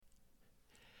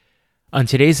On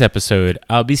today's episode,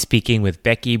 I'll be speaking with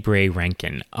Beckie, Bray,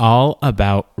 Rankin all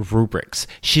about rubrics.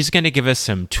 She's going to give us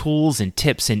some tools and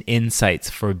tips and insights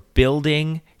for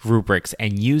building rubrics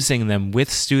and using them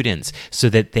with students so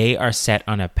that they are set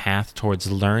on a path towards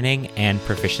learning and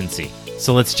proficiency.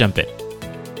 So let's jump in.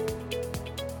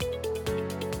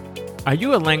 Are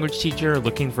you a language teacher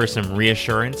looking for some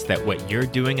reassurance that what you're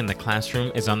doing in the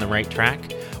classroom is on the right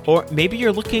track? Or maybe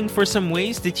you're looking for some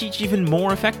ways to teach even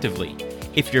more effectively.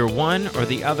 If you're one or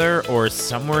the other or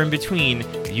somewhere in between,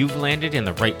 you've landed in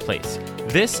the right place.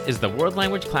 This is the World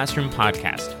Language Classroom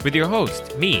Podcast with your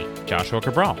host, me, Joshua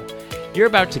Cabral. You're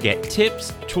about to get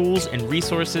tips, tools, and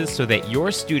resources so that your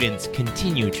students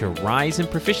continue to rise in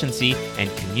proficiency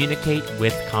and communicate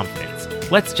with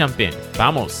confidence. Let's jump in.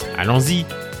 Vamos, allons-y.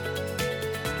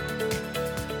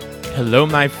 Hello,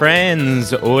 my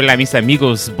friends. Hola, mis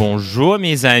amigos. Bonjour,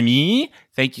 mes amis.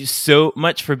 Thank you so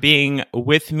much for being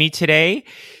with me today.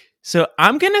 So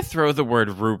I'm going to throw the word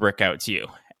rubric out to you.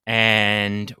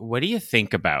 And what do you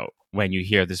think about when you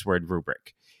hear this word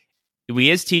rubric? We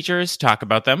as teachers talk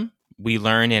about them. We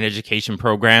learn in education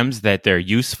programs that they're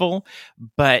useful.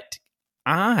 But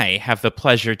I have the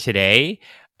pleasure today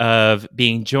of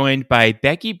being joined by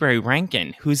Beckie, Bray,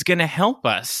 Rankin, who's going to help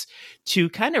us to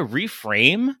kind of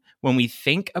reframe when we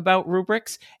think about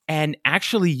rubrics and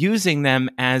actually using them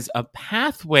as a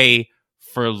pathway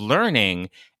for learning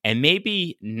and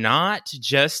maybe not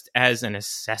just as an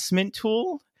assessment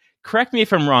tool. Correct me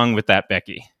if I'm wrong with that,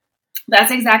 Beckie.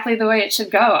 That's exactly the way it should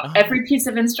go. Oh. Every piece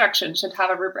of instruction should have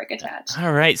a rubric attached.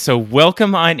 All right. So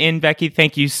welcome on in, Beckie.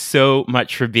 Thank you so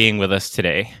much for being with us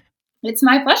today. It's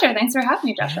my pleasure. Thanks for having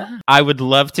me, Joshua. I would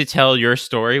love to tell your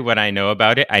story, what I know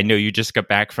about it. I know you just got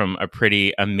back from a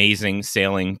pretty amazing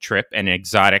sailing trip, an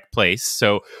exotic place.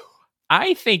 So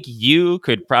I think you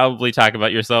could probably talk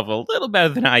about yourself a little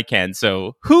better than I can.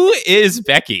 So who is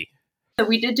Beckie? So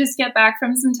we did just get back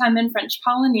from some time in French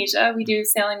Polynesia. We do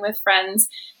sailing with friends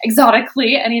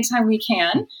exotically anytime we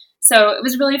can. So it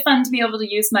was really fun to be able to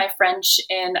use my French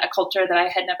in a culture that I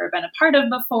had never been a part of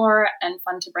before, and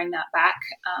fun to bring that back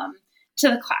to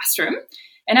the classroom.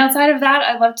 And outside of that,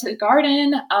 I love to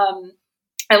garden.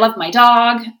 I love my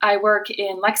dog. I work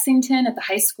in Lexington at the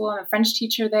high school. I'm a French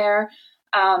teacher there.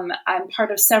 I'm part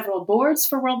of several boards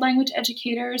for world language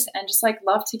educators and just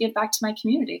love to give back to my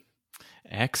community.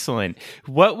 Excellent.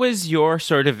 What was your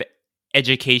sort of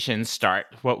education start?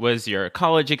 What was your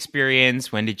college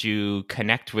experience? When did you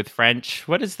connect with French?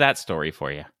 What is that story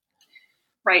for you?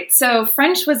 Right. So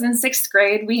French was in 6th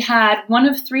grade. We had one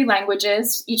of 3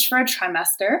 languages, each for a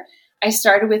trimester. I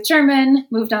started with German,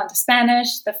 moved on to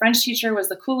Spanish. The French teacher was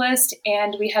the coolest,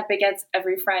 and we had baguettes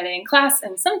every Friday in class,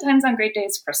 and sometimes on great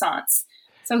days, croissants.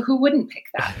 So who wouldn't pick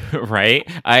that? Right.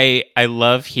 I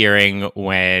love hearing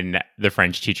when the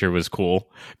French teacher was cool,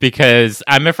 because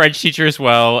I'm a French teacher as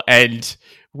well, and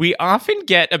we often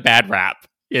get a bad rap,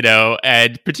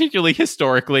 and particularly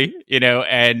historically,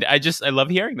 and I love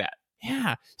hearing that.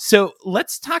 Yeah. So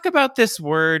let's talk about this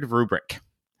word rubric,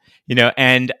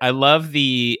 and I love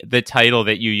the title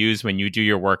that you use when you do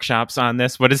your workshops on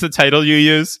this. What is the title you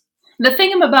use? The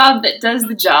thingamabob that does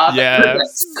the job. Yeah.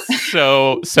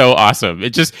 so awesome.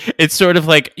 It's sort of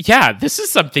like, yeah, this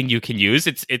is something you can use.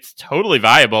 It's totally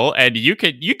viable, and you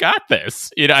got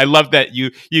this. I love that you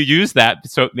use that.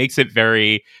 So it makes it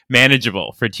very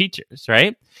manageable for teachers,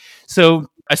 right? So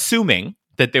assuming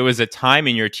that there was a time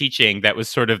in your teaching that was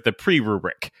sort of the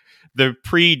pre-rubric, the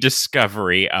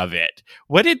pre-discovery of it.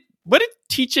 What did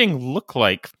teaching look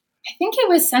like? I think it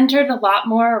was centered a lot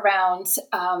more around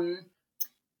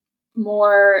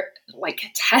more like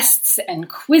tests and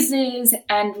quizzes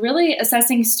and really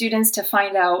assessing students to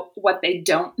find out what they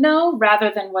don't know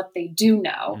rather than what they do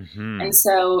know. Mm-hmm. And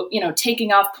so,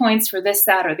 taking off points for this,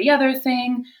 that, or the other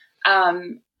thing,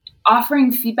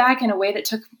 offering feedback in a way that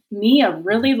took me a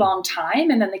really long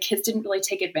time. And then the kids didn't really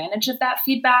take advantage of that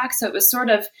feedback. So it was sort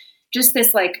of just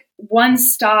this one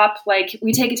stop,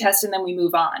 we take a test and then we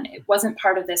move on. It wasn't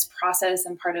part of this process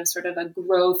and part of sort of a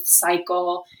growth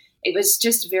cycle. It was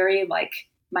just very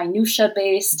minutia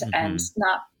based and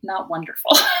not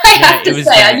wonderful. I have to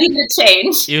say, I need to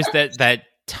change. It was that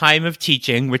time of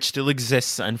teaching, which still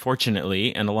exists,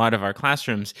 unfortunately, in a lot of our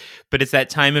classrooms, but it's that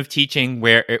time of teaching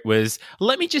where it was,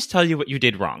 let me just tell you what you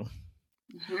did wrong,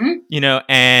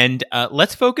 and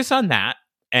let's focus on that.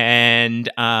 And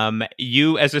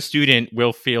you as a student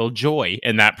will feel joy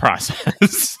in that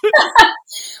process.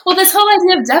 Well, this whole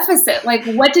idea of deficit,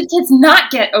 what did kids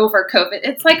not get over COVID?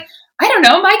 It's I don't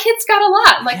know, my kids got a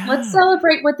lot. Let's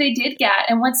celebrate what they did get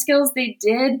and what skills they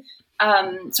did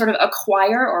sort of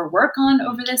acquire or work on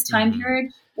over this time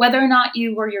period. whether or not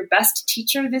you were your best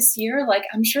teacher this year, like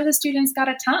I'm sure the students got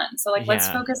a ton. So like, let's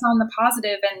focus on the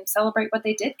positive and celebrate what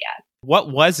they did get.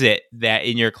 What was it that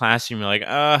in your classroom you're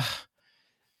like,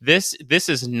 this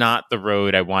is not the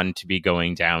road I wanted to be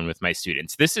going down with my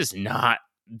students. This is not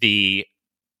the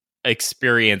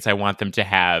experience I want them to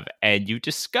have. And you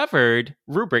discovered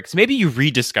rubrics. Maybe you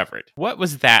rediscovered. What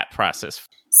was that process?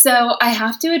 So I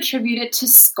have to attribute it to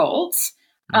SCOLT.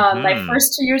 My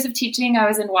first 2 years of teaching, I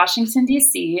was in Washington,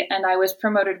 D.C., and I was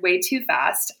promoted way too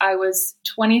fast. I was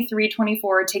 23,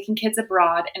 24, taking kids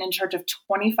abroad and in charge of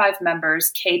 25 members,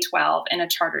 K-12, in a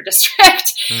charter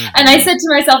district. And I said to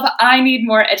myself, I need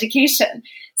more education.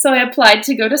 So I applied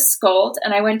to go to SCOLT,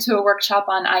 and I went to a workshop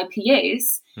on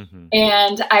IPAs.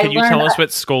 And I Can you tell us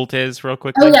what SCOLT is real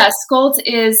quickly? Oh, yeah. SCOLT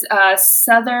is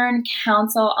Southern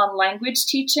Council on Language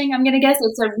Teaching. I'm going to guess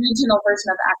it's a regional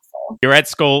version of Axel. You're at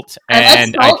SCOLT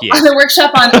and IPAs. On the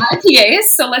workshop on IPAs.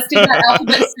 So let's do that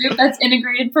alphabet soup. That's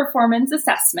Integrated Performance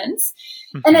Assessments.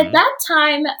 And at that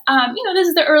time, this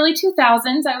is the early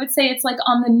 2000s. I would say it's like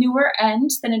on the newer end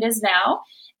than it is now.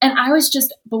 And I was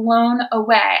just blown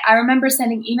away. I remember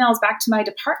sending emails back to my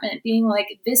department being like,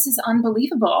 this is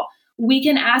unbelievable. We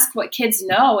can ask what kids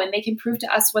know and they can prove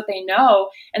to us what they know.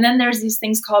 And then there's these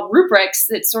things called rubrics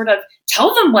that sort of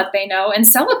tell them what they know and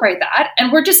celebrate that.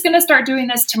 And we're just going to start doing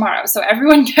this tomorrow. So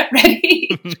everyone get ready.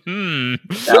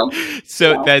 So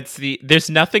there's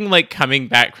nothing like coming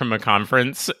back from a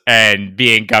conference and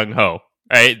being gung-ho.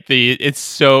 Right. It's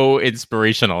so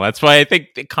inspirational. That's why I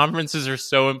think the conferences are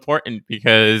so important,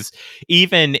 because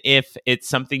even if it's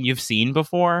something you've seen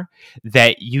before,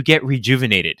 that you get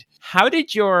rejuvenated. How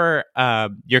did your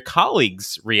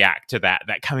colleagues react to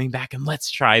that coming back and let's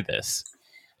try this?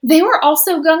 They were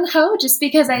also gung-ho, just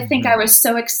because I think I was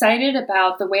so excited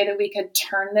about the way that we could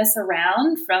turn this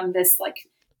around from this like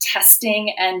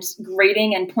testing and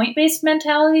grading and point-based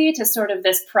mentality to sort of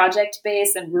this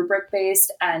project-based and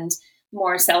rubric-based and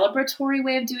more celebratory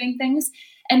way of doing things.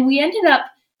 And we ended up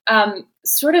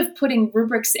sort of putting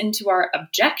rubrics into our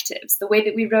objectives, the way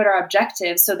that we wrote our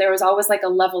objectives. So there was always like a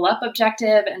level up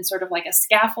objective and sort of like a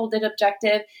scaffolded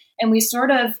objective. And we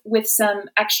sort of, with some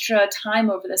extra time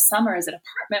over the summer as a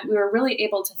department, we were really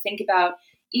able to think about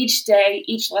each day,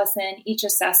 each lesson, each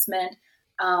assessment,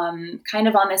 kind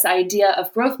of on this idea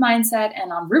of growth mindset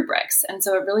and on rubrics. And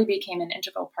so it really became an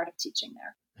integral part of teaching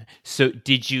there. So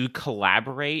did you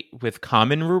collaborate with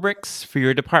common rubrics for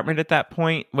your department at that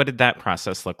point? What did that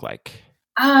process look like?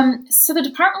 So the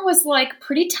department was like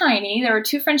pretty tiny. There were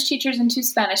 2 French teachers and 2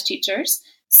 Spanish teachers.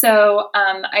 So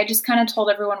I just kind of told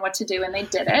everyone what to do and they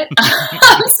did it.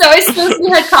 So I suppose we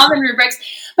had common rubrics.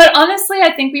 But honestly,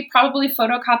 I think we probably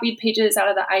photocopied pages out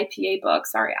of the IPA book.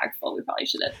 Sorry, Axel, we probably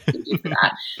should have sued you for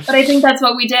that. But I think that's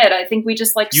what we did. I think we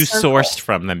just like sourced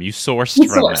from them. You sourced from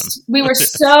them. We were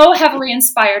so heavily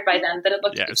inspired by them that it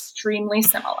looked extremely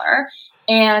similar.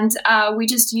 And we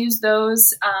just used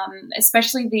those,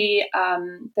 especially the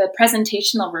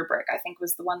presentational rubric, I think,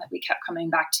 was the one that we kept coming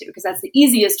back to, because that's the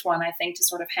easiest one, I think, to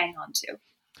sort of hang on to.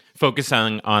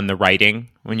 Focusing on the writing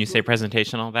when you say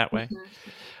presentational that way.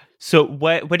 So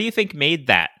what do you think made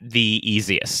that the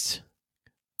easiest?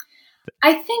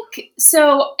 I think,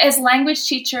 so as language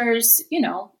teachers,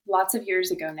 lots of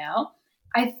years ago now,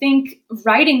 I think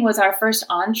writing was our first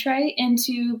entree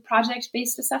into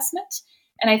project-based assessment.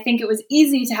 And I think it was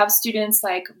easy to have students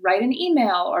like write an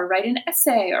email or write an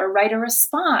essay or write a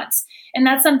response. And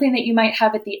that's something that you might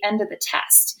have at the end of the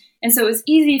test. And so it was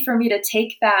easy for me to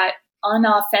take that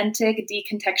unauthentic,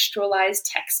 decontextualized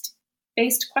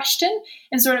text-based question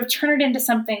and sort of turn it into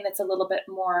something that's a little bit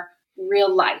more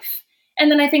real life. And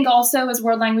then I think also as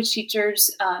world language teachers,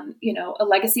 a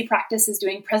legacy practice is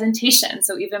doing presentation.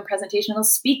 So even presentational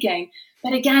speaking.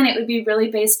 But again, it would be really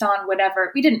based on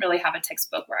whatever, we didn't really have a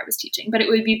textbook where I was teaching, but it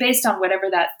would be based on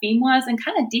whatever that theme was and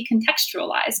kind of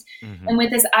decontextualized. And with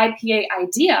this IPA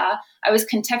idea, I was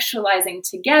contextualizing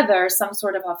together some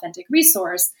sort of authentic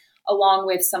resource along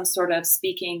with some sort of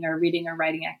speaking or reading or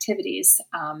writing activities.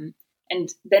 And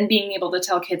then being able to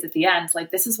tell kids at the end,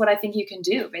 like, this is what I think you can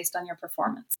do based on your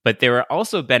performance. But there are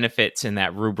also benefits in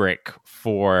that rubric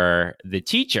for the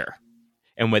teacher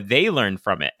and what they learn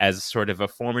from it as sort of a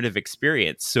formative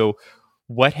experience. So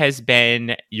what has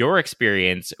been your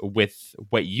experience with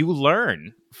what you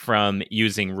learn from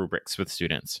using rubrics with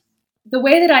students? The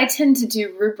way that I tend to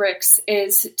do rubrics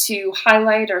is to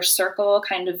highlight or circle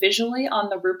kind of visually on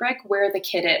the rubric where the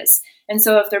kid is. And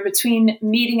so if they're between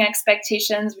meeting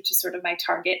expectations, which is sort of my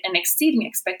target, and exceeding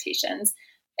expectations,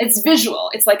 it's visual.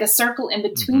 It's like a circle in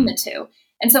between the two.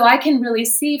 And so I can really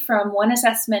see from one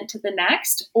assessment to the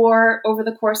next, or over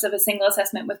the course of a single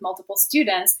assessment with multiple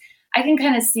students, I can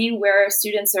kind of see where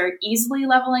students are easily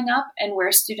leveling up and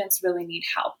where students really need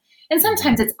help. And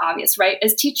sometimes it's obvious, right?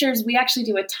 As teachers, we actually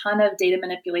do a ton of data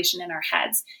manipulation in our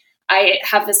heads. I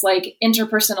have this like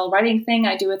interpersonal writing thing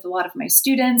I do with a lot of my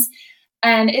students,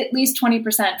 and at least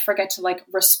 20% forget to like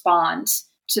respond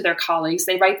to their colleagues.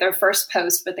 They write their first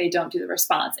post, but they don't do the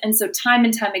response. And so time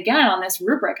and time again on this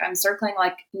rubric, I'm circling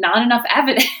like not enough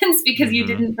evidence because you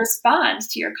didn't respond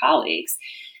to your colleagues.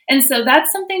 And so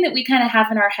that's something that we kind of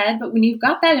have in our head. But when you've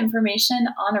got that information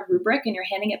on a rubric and you're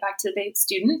handing it back to the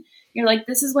student, you're like,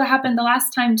 this is what happened the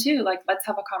last time too. Like, let's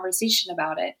have a conversation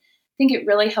about it. I think it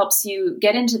really helps you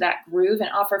get into that groove and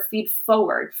offer feed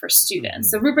forward for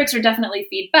students. So rubrics are definitely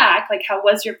feedback, like how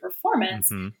was your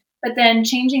performance? But then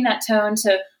changing that tone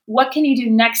to what can you do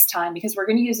next time? Because we're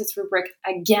going to use this rubric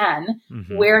again.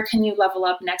 Where can you level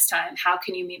up next time? How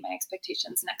can you meet my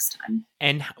expectations next time?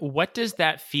 And what does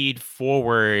that feed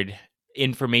forward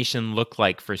information look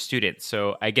like for students?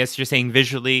 So I guess you're saying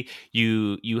visually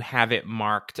you have it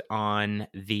marked on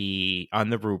the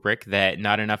rubric that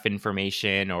not enough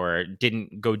information or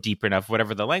didn't go deep enough,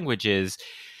 whatever the language is.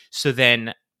 So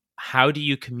then how do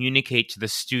you communicate to the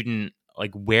student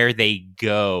like where they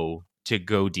go to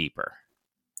go deeper?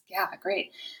 Yeah,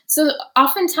 great. So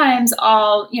oftentimes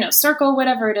I'll, circle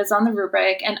whatever it is on the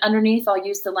rubric, and underneath I'll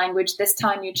use the language, this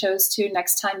time you chose to,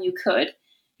 next time you could.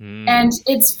 And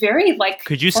it's very like...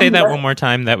 Could you say that one more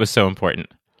time? That was so important.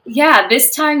 Yeah,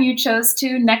 this time you chose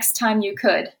to, next time you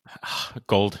could.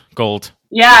 Gold.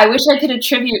 Yeah, I wish I could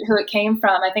attribute who it came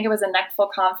from. I think it was a neckful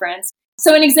conference.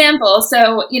 So an example,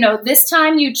 this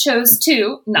time you chose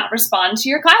to not respond to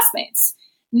your classmates.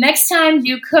 Next time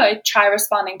you could try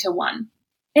responding to one.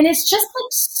 And it's just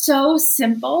like so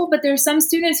simple, but there's some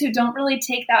students who don't really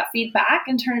take that feedback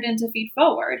and turn it into feed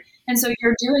forward. And so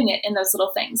you're doing it in those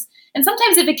little things. And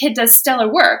sometimes if a kid does stellar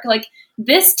work, like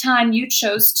this time you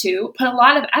chose to put a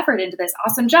lot of effort into this,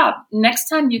 awesome job. Next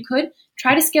time you could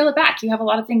try to scale it back. You have a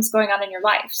lot of things going on in your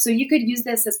life. So you could use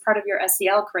this as part of your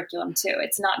SEL curriculum too.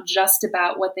 It's not just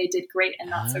about what they did great and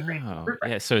not so great.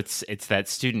 Yeah, so it's that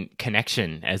student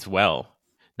connection as well.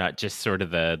 Not just sort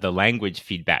of the language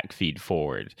feedback feed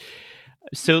forward.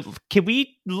 So can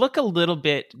we look a little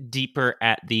bit deeper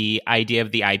at the idea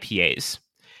of the IPAs?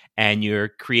 And you're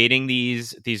creating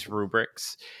these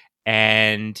rubrics.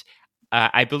 And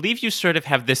I believe you sort of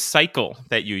have this cycle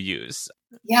that you use.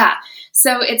 Yeah.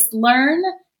 So it's learn,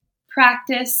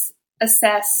 practice,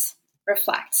 assess,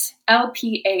 reflect.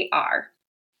 LPAR.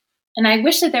 And I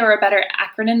wish that there were a better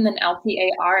acronym than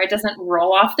LPAR. It doesn't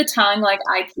roll off the tongue like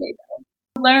IPA does.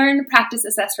 Learn, practice,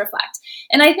 assess, reflect.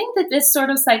 And I think that this sort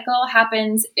of cycle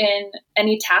happens in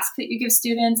any task that you give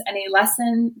students, any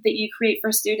lesson that you create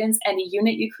for students, any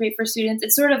unit you create for students.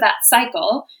 It's sort of that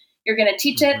cycle. You're going to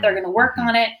teach it, they're going to work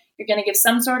on it, you're going to give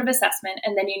some sort of assessment,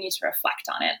 and then you need to reflect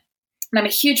on it. And I'm a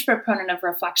huge proponent of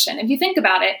reflection. If you think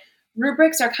about it,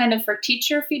 rubrics are kind of for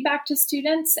teacher feedback to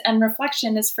students, and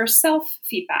reflection is for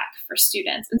self-feedback for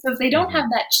students. And so if they don't have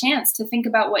that chance to think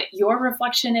about what your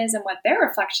reflection is and what their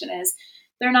reflection is,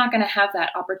 they're not going to have that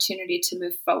opportunity to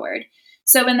move forward.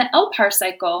 So in the LPAR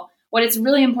cycle, what it's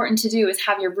really important to do is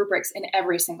have your rubrics in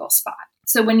every single spot.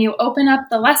 So when you open up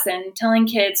the lesson, telling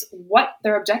kids what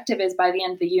their objective is by the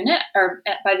end of the unit or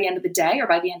by the end of the day or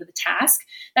by the end of the task,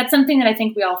 that's something that I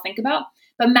think we all think about.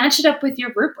 But match it up with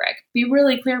your rubric. Be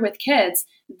really clear with kids.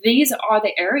 These are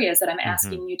the areas that I'm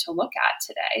asking you to look at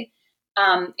today.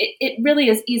 It really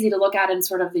is easy to look at in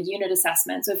sort of the unit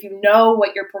assessment. So if you know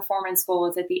what your performance goal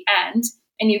is at the end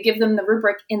and you give them the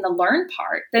rubric in the learn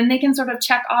part, then they can sort of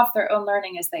check off their own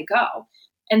learning as they go.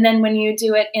 And then when you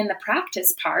do it in the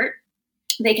practice part,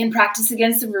 they can practice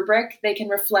against the rubric. They can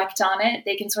reflect on it.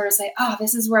 They can sort of say, oh,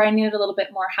 this is where I needed a little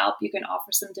bit more help. You can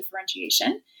offer some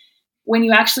differentiation. When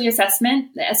you actually assess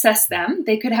them,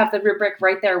 they could have the rubric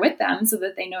right there with them so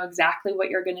that they know exactly what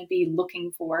you're going to be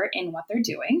looking for in what they're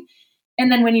doing.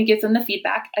 And then when you give them the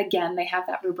feedback, again, they have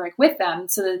that rubric with them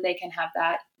so that they can have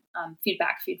that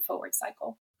feedback feed forward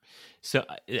cycle. So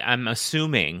I'm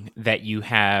assuming that you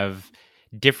have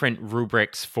different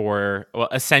rubrics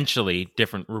essentially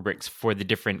different rubrics for the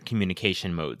different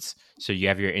communication modes. So you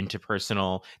have your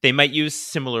interpersonal, they might use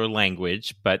similar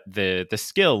language, but the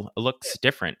skill looks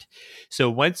different. So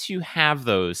once you have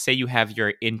those, say you have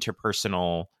your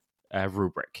interpersonal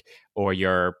rubric or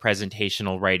your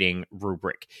presentational writing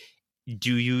rubric,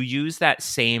 do you use that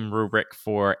same rubric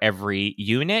for every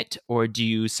unit, or do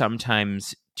you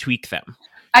sometimes tweak them?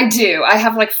 I do. I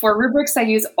have like 4 rubrics I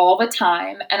use all the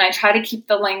time, and I try to keep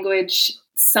the language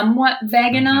somewhat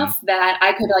vague enough that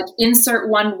I could like insert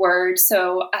one word.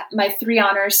 So my 3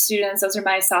 honors students, those are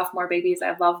my sophomore babies.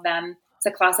 I love them. It's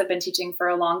a class I've been teaching for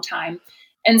a long time.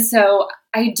 And so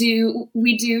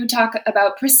we do talk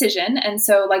about precision. And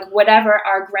so like whatever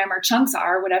our grammar chunks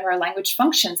are, whatever our language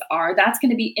functions are, that's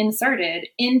going to be inserted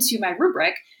into my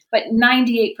rubric. But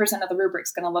 98% of the rubric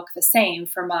is going to look the same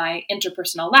for my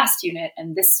interpersonal last unit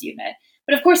and this unit.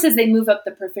 But of course, as they move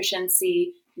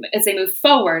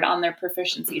forward on their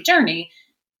proficiency journey,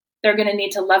 they're going to need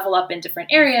to level up in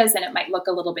different areas, and it might look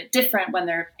a little bit different when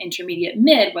they're intermediate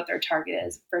mid, what their target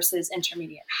is, versus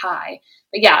intermediate high.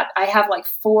 But yeah, I have like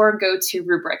 4 go-to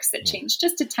rubrics that change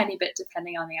just a tiny bit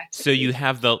depending on the activity. So you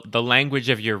have the language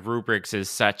of your rubrics is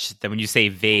such that when you say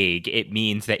vague, it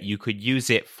means that you could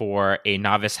use it for a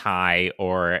novice high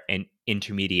or an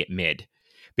intermediate mid,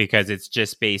 because it's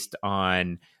just based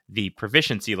on the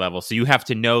proficiency level. So you have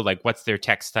to know like what's their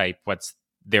text type, what's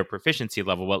their proficiency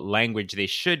level, what language they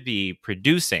should be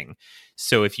producing.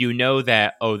 So if you know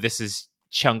that, oh, this is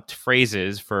chunked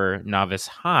phrases for novice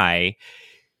high,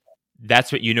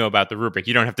 that's what you know about the rubric.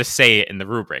 You don't have to say it in the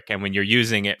rubric. And when you're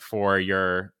using it for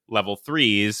your level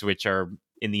 3s, which are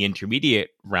in the intermediate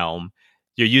realm,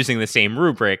 you're using the same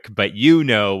rubric, but you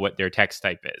know what their text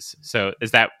type is. So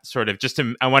is that sort of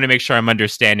I want to make sure I'm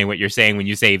understanding what you're saying when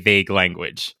you say vague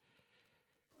language.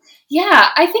 Yeah,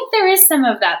 I think there is some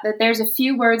of that there's a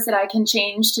few words that I can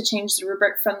change to change the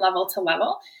rubric from level to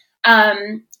level.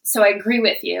 So I agree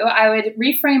with you. I would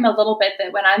reframe a little bit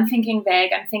that when I'm thinking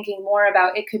vague, I'm thinking more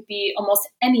about it could be almost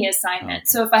any assignment.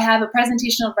 So if I have a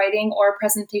presentational writing or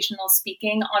presentational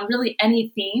speaking on really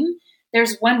any theme,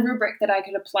 there's one rubric that I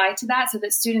could apply to that so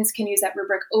that students can use that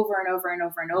rubric over and over and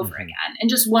over and over again. And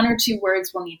just 1 or 2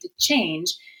 words will need to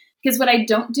change. Because what I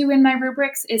don't do in my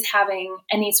rubrics is having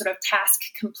any sort of task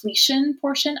completion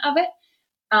portion of it.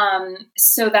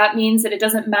 So that means that it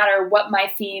doesn't matter what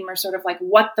my theme or sort of like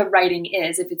what the writing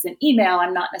is. If it's an email,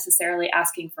 I'm not necessarily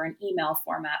asking for an email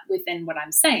format within what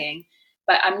I'm saying,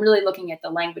 but I'm really looking at the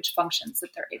language functions that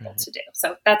they're able to do.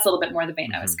 So that's a little bit more the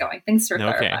vein I was going. Thanks for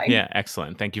clarifying. Yeah,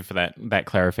 excellent. Thank you for that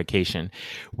clarification.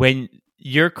 When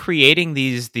you're creating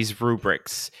these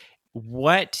rubrics,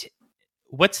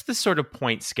 what's the sort of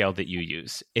point scale that you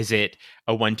use? Is it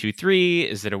a 1, 2, 3?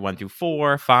 Is it a 1 through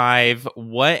 4, 5?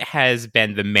 What has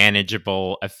been the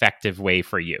manageable, effective way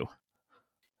for you?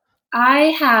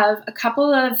 I have a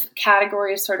couple of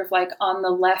categories sort of like on the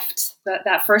left,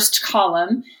 that first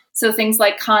column. So things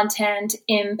like content,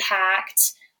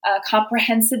 impact,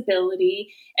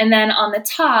 comprehensibility. And then on the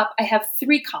top, I have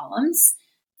 3 columns.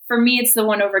 For me, it's the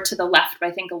one over to the left, but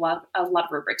I think a lot of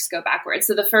rubrics go backwards.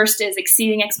 So the first is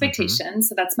exceeding expectations.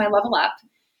 So that's my level up.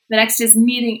 The next is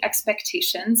meeting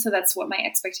expectations. So that's what my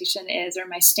expectation is, or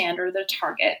my standard, or the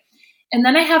target. And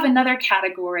then I have another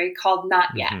category called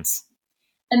not yet.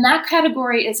 And that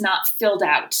category is not filled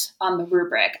out on the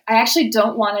rubric. I actually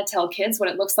don't want to tell kids what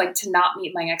it looks like to not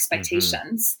meet my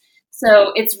expectations.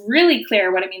 So it's really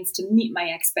clear what it means to meet my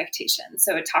expectations.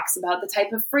 So it talks about the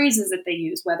type of phrases that they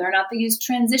use, whether or not they use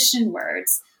transition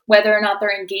words, whether or not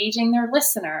they're engaging their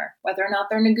listener, whether or not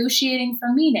they're negotiating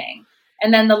for meaning.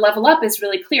 And then the level up is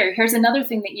really clear. Here's another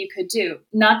thing that you could do,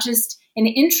 not just an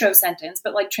intro sentence,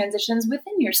 but like transitions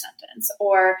within your sentence,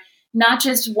 or not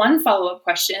just one follow-up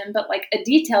question, but like a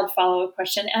detailed follow-up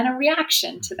question and a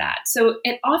reaction to that. So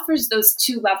it offers those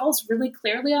 2 levels really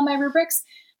clearly on my rubrics.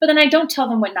 But then I don't tell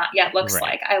them what not yet looks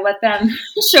like. I let them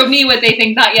show me what they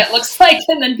think not yet looks like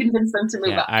and then convince them to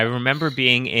move up. I remember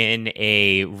being in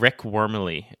a Rick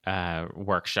Wormley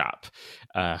workshop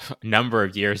a number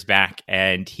of years back,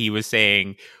 and he was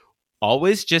saying,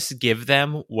 always just give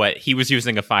them what he was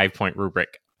using a 5-point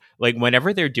rubric. Like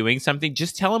whenever they're doing something,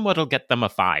 just tell them what'll get them a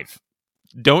 5.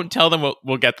 Don't tell them what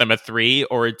will get them a 3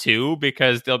 or a 2,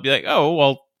 because they'll be like, oh,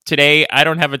 well, today I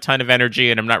don't have a ton of energy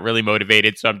and I'm not really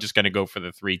motivated, so I'm just going to go for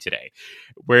the 3 today.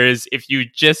 Whereas if you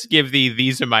just give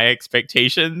these are my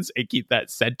expectations and keep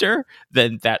that center,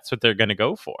 then that's what they're going to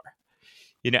go for.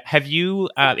 You know, have you,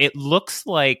 it looks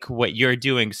like what you're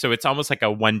doing. So it's almost like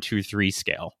a 1, 2, 3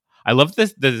 scale. I love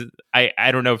this.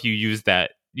 I don't know if you use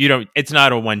that. You don't, it's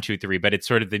not a 1, 2, 3, but it's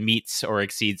sort of the meets or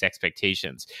exceeds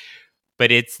expectations.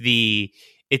 But it's the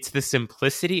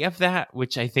simplicity of that,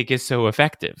 which I think is so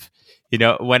effective. You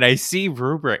know, when I see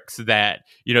rubrics that,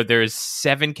 you know, there's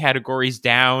 7 categories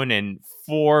down and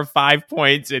 4 or 5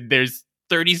 points, and there's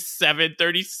 37,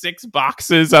 36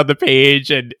 boxes on the page,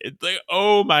 and it's like,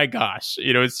 oh my gosh,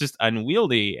 you know, it's just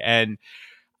unwieldy. And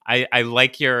I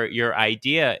like your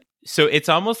idea. So it's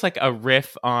almost like a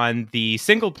riff on the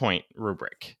single point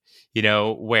rubric, you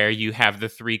know, where you have the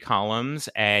 3 columns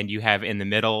and you have in the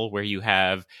middle where you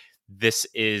have this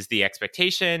is the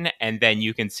expectation, and then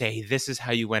you can say this is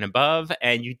how you went above,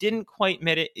 and you didn't quite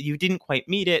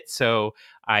meet it. So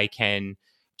I can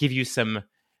give you some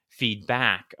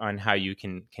feedback on how you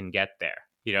can get there.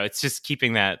 It's just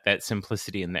keeping that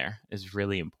simplicity in there is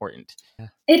really important. Yeah.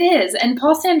 It is. And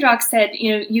Paul Sandrock said,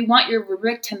 you want your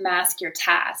rubric to match your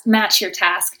task.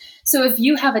 So if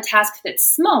you have a task that's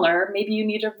smaller, maybe you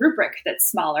need a rubric that's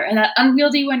smaller. And that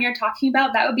unwieldy one you're talking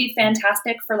about, that would be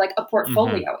fantastic for like a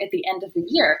portfolio at the end of the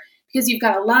year, because you've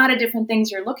got a lot of different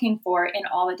things you're looking for in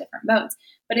all the different modes.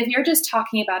 But if you're just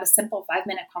talking about a simple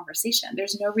 5-minute conversation,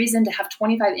 there's no reason to have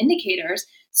 25 indicators.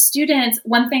 Students,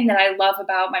 one thing that I love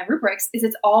about my rubrics is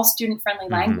it's all student-friendly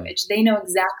language. They know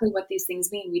exactly what these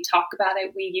things mean. We talk about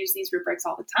it. We use these rubrics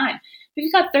all the time. If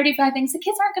you've got 35 things, the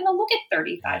kids aren't going to look at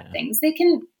 35 things. They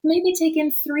can maybe take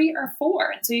in 3 or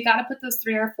 4. And so you got to put those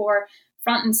 3 or 4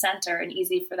 front and center and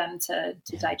easy for them to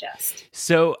digest.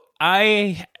 So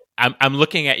I'm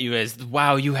looking at you as,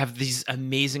 wow, you have these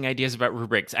amazing ideas about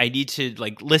rubrics. I need to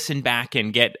listen back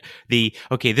and get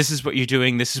okay, this is what you're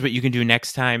doing. This is what you can do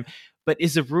next time. But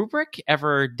is a rubric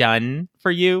ever done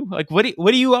for you? What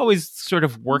are you always sort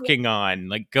of working on,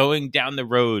 going down the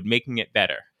road, making it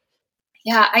better?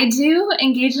 Yeah, I do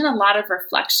engage in a lot of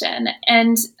reflection,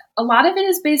 and a lot of it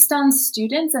is based on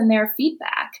students and their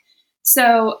feedback.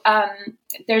 So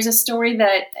there's a story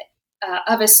that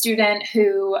of a student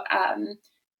who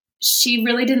she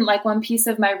really didn't like one piece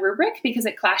of my rubric because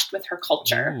it clashed with her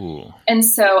culture. Ooh. And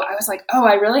so I was like,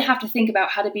 I really have to think about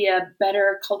how to be a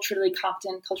better culturally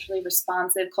competent, culturally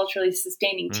responsive, culturally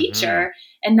sustaining teacher,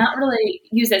 and not really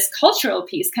use this cultural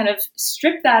piece, kind of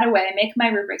strip that away, make my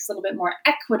rubrics a little bit more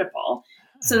equitable.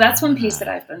 So that's one piece that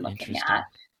I've been looking at.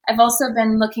 I've also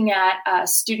been looking at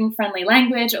student-friendly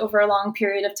language over a long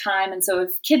period of time. And so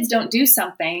if kids don't do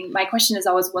something, my question is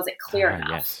always, was it clear enough?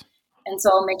 Yes. And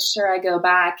so I'll make sure I go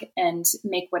back and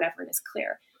make whatever it is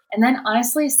clear. And then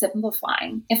honestly,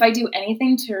 simplifying. If I do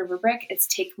anything to a rubric, it's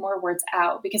take more words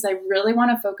out, because I really want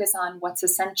to focus on what's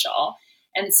essential.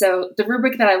 And so the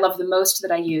rubric that I love the most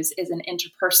that I use is an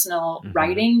interpersonal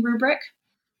writing rubric.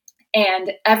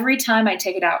 And every time I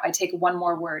take it out, I take one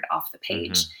more word off the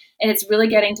page. And it's really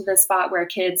getting to the spot where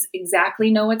kids exactly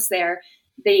know what's there.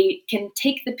 They can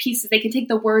take the pieces, they can take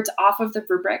the words off of the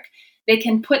rubric. They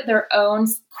can put their own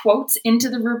quotes into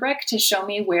the rubric to show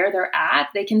me where they're at.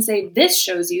 They can say, this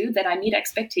shows you that I meet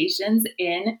expectations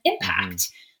in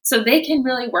impact. So they can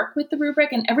really work with the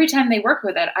rubric. And every time they work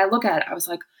with it, I look at it, I was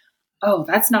like, oh,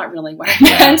 that's not really what I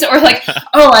meant. Or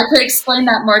I could explain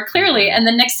that more clearly. And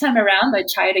the next time around, I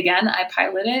try it again, I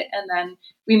pilot it, and then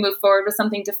we move forward with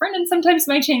something different. And sometimes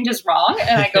my change is wrong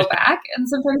and I go back, and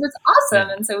sometimes it's awesome.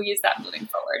 And so we use that moving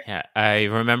forward. Yeah. I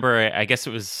remember, I guess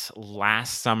it was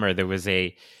last summer, there was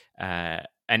an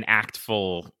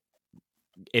ACTful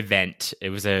event. It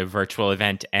was a virtual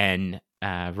event, and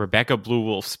Rebecca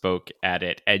Bluewolf spoke at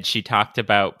it, and she talked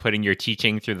about putting your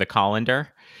teaching through the colander,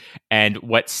 and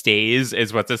what stays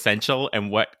is what's essential, and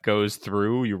what goes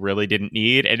through you really didn't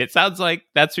need. And it sounds like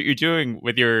that's what you're doing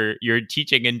with your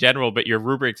teaching in general, but your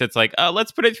rubrics, it's like, oh,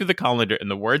 let's put it through the colander, and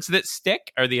the words that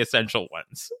stick are the essential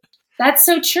ones. That's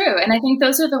so true. And I think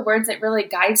those are the words that really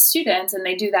guide students, and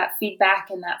they do that feedback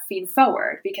and that feed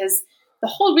forward, because the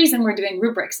whole reason we're doing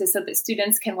rubrics is so that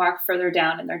students can walk further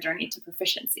down in their journey to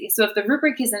proficiency. So if the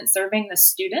rubric isn't serving the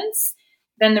students,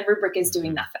 then the rubric is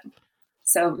doing nothing.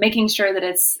 So making sure that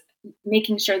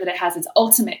it has its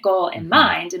ultimate goal in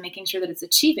mind, and making sure that it's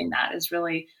achieving that is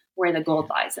really where the gold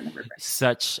lies in the rubric.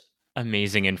 Such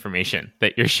amazing information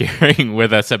that you're sharing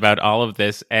with us about all of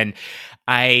this. And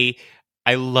I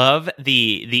love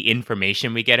the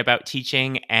information we get about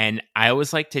teaching, and I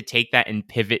always like to take that and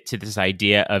pivot to this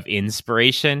idea of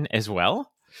inspiration as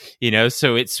well.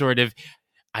 So it's sort of,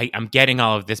 I'm getting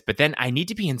all of this, but then I need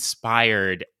to be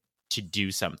inspired to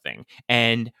do something.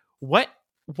 And what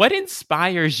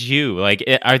inspires you?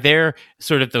 Are there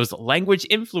sort of those language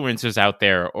influencers out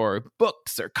there, or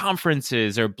books or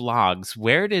conferences or blogs?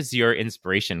 Where does your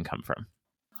inspiration come from?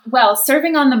 Well,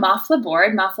 serving on the MAFLA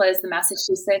board, MAFLA is the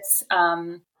Massachusetts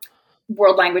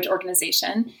World Language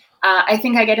Organization. I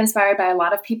think I get inspired by a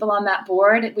lot of people on that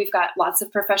board. We've got lots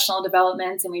of professional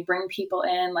developments, and we bring people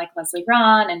in like Leslie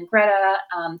Braun and Greta,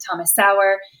 Thomas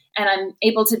Sauer, and I'm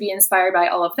able to be inspired by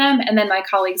all of them. And then my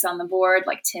colleagues on the board,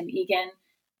 like Tim Egan.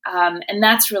 And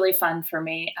that's really fun for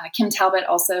me. Kim Talbot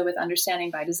also with Understanding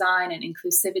by Design and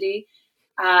Inclusivity.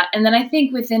 And then I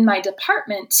think within my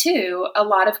department too, a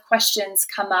lot of questions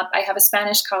come up. I have a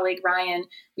Spanish colleague, Ryan.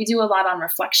 We do a lot on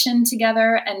reflection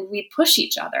together, and we push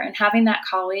each other. And having that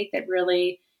colleague that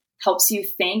really helps you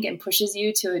think and pushes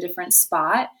you to a different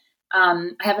spot.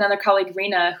 I have another colleague,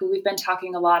 Rena, who we've been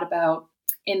talking a lot about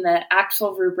in the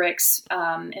ACTful rubrics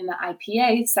in the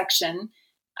IPA section.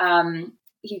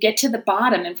 you get to the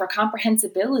bottom, and for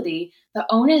comprehensibility, the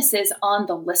onus is on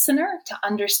the listener to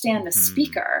understand the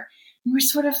speaker. And we're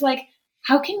sort of like,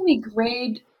 how can we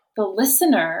grade the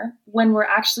listener when we're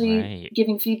actually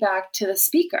giving feedback to the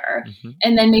speaker?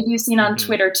 And then maybe you've seen on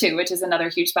Twitter too, which is another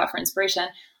huge spot for inspiration.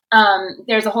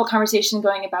 There's a whole conversation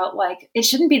going about like, it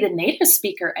shouldn't be the native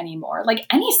speaker anymore. Like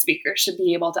any speaker should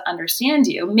be able to understand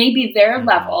you. Maybe their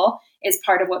level is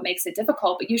part of what makes it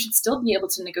difficult, but you should still be able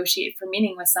to negotiate for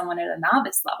meaning with someone at a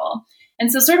novice level.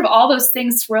 And so sort of all those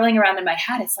things swirling around in my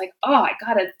head, it's like, oh, I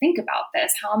got to think about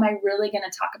this. How am I really going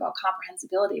to talk about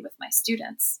comprehensibility with my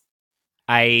students?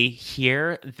 I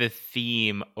hear the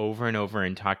theme over and over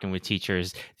in talking with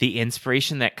teachers, the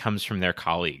inspiration that comes from their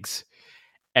colleagues.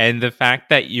 And the fact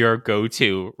that your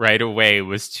go-to right away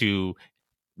was to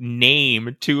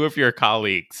name two of your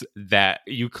colleagues that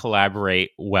you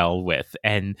collaborate well with.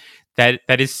 And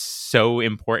that is so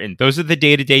important. Those are the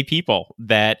day-to-day people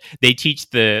that they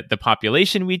teach the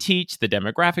population we teach, the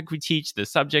demographic we teach, the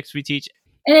subjects we teach.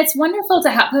 And it's wonderful to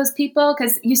have those people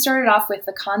because you started off with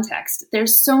the context.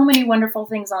 There's so many wonderful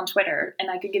things on Twitter,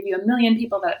 and I could give you a million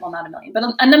people that, well, not a million, but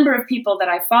a number of people that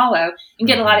I follow and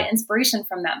get a lot of inspiration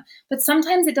from them. But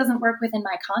sometimes it doesn't work within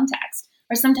my context,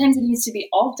 or sometimes it needs to be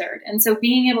altered. And so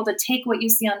being able to take what you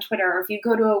see on Twitter, or if you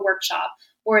go to a workshop,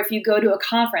 or if you go to a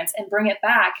conference and bring it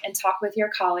back and talk with your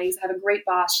colleagues. I have a great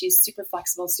boss. She's super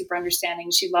flexible, super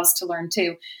understanding. She loves to learn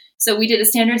too. So we did a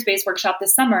standards-based workshop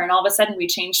this summer, and all of a sudden we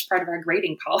changed part of our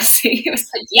grading policy. It was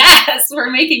like, yes, we're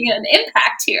making an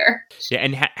impact here. Yeah,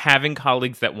 and having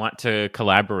colleagues that want to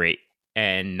collaborate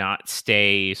and not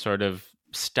stay sort of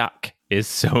stuck is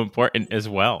so important as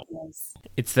well. Yes.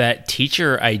 It's that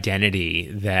teacher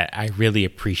identity that I really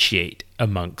appreciate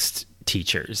amongst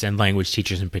teachers and language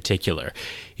teachers in particular.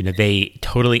 You know, they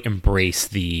totally embrace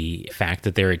the fact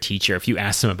that they're a teacher. If you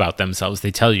ask them about themselves,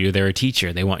 they tell you they're a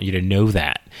teacher. They want you to know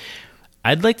that.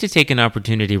 I'd like to take an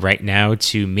opportunity right now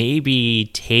to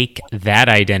maybe take that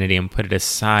identity and put it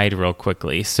aside real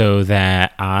quickly so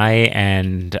that I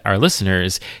and our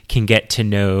listeners can get to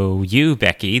know you,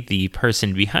 Beckie, the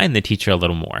person behind the teacher, a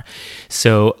little more.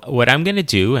 So what I'm going to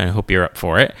do, and I hope you're up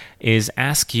for it, is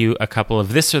ask you a couple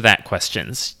of this or that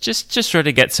questions, just sort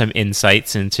of get some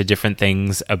insights into different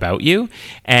things about you,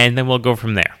 and then we'll go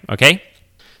from there, okay?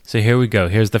 So here we go.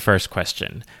 Here's the first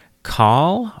question.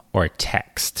 Call or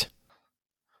text?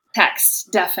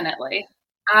 Text, definitely.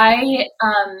 I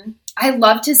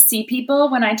love to see people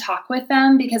when I talk with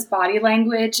them because body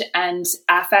language and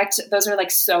affect, those are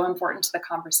like so important to the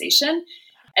conversation.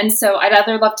 And so I'd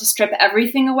either love to strip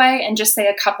everything away and just say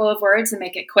a couple of words and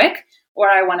make it quick, or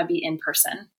I want to be in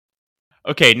person.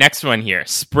 Okay, next one here.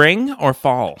 Spring or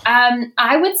fall?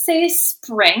 I would say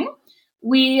spring.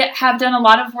 We have done a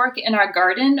lot of work in our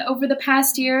garden over the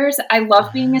past years. I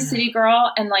love being a city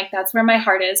girl, and like that's where my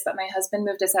heart is, but my husband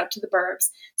moved us out to the burbs.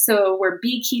 So we're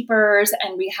beekeepers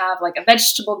and we have like a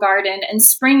vegetable garden, and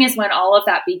spring is when all of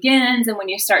that begins. And when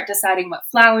you start deciding what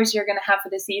flowers you're going to have for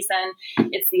the season,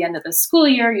 it's the end of the school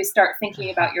year. You start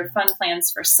thinking about your fun plans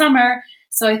for summer.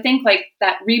 So I think like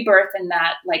that rebirth and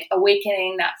that like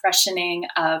awakening, that freshening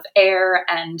of air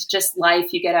and just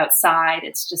life, you get outside.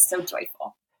 It's just so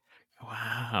joyful.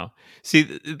 Wow.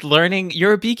 See, learning,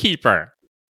 you're a beekeeper.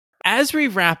 As we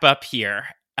wrap up here,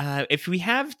 if we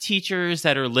have teachers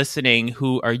that are listening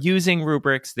who are using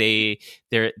rubrics, they're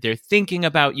thinking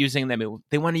about using them,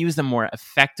 they want to use them more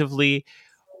effectively.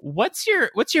 What's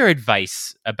your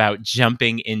advice about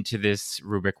jumping into this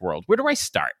rubric world? Where do I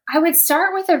start? I would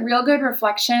start with a real good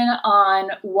reflection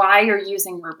on why you're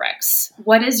using rubrics.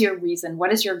 What is your reason?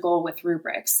 What is your goal with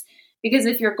rubrics? Because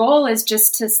if your goal is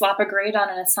just to slap a grade on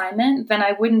an assignment, then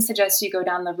I wouldn't suggest you go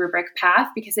down the rubric path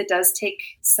because it does take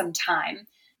some time.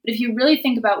 But if you really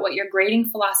think about what your grading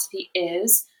philosophy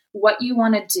is, what you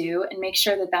want to do, and make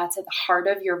sure that that's at the heart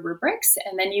of your rubrics,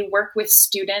 and then you work with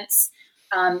students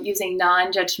using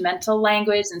non-judgmental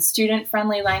language and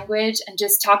student-friendly language and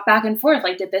just talk back and forth.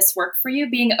 Like, did this work for you?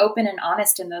 Being open and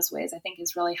honest in those ways, I think,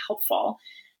 is really helpful.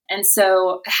 And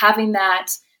so having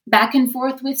that back and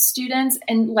forth with students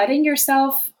and letting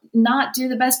yourself not do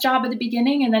the best job at the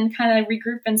beginning and then kind of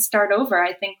regroup and start over.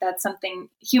 I think that's something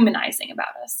humanizing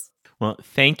about us. Well,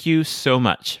 thank you so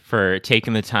much for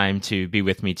taking the time to be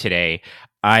with me today.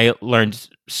 I learned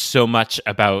so much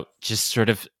about just sort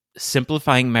of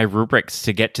simplifying my rubrics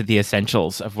to get to the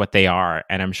essentials of what they are.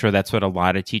 And I'm sure that's what a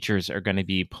lot of teachers are going to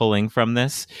be pulling from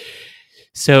this.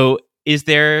 So is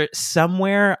there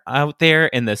somewhere out there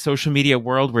in the social media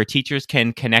world where teachers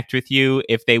can connect with you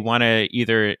if they want to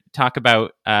either talk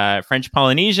about French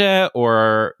Polynesia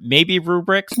or maybe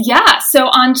rubrics? Yeah, so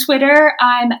on Twitter,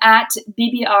 I'm at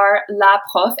BBR La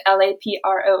Prof,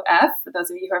 LAPROF. For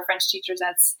those of you who are French teachers,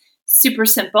 that's super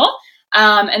simple.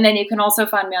 And then you can also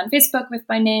find me on Facebook with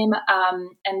my name.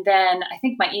 And then I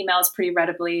think my email is pretty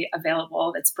readily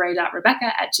available. It's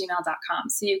bray.rebecca@gmail.com.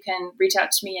 So you can reach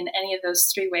out to me in any of those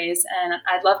three ways, and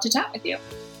I'd love to chat with you.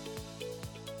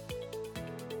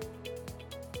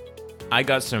 I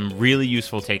got some really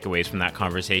useful takeaways from that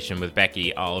conversation with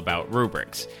Beckie all about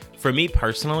rubrics. For me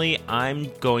personally,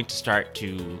 I'm going to start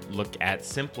to look at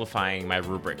simplifying my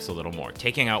rubrics a little more,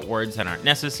 taking out words that aren't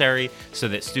necessary so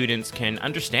that students can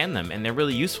understand them and they're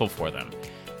really useful for them.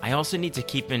 I also need to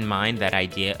keep in mind that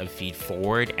idea of feed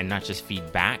forward and not just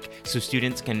feedback, so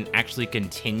students can actually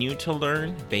continue to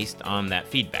learn based on that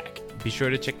feedback. Be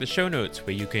sure to check the show notes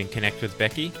where you can connect with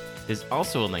Beckie. There's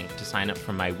also a link to sign up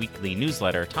for my weekly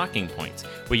newsletter, Talking Points,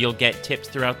 where you'll get tips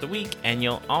throughout the week and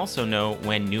you'll also know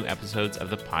when new episodes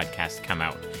of the podcast come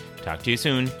out. Talk to you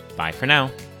soon. Bye for now.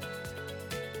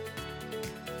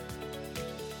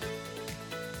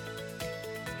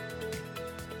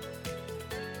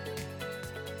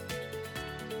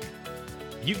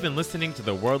 You've been listening to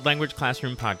the World Language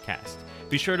Classroom podcast.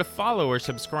 Be sure to follow or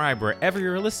subscribe wherever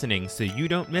you're listening so you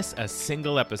don't miss a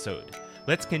single episode.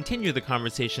 Let's continue the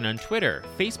conversation on Twitter,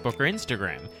 Facebook, or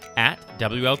Instagram at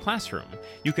WL Classroom.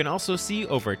 You can also see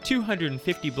over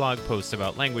 250 blog posts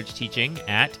about language teaching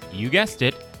at, you guessed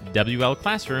it,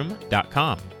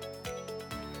 WLClassroom.com.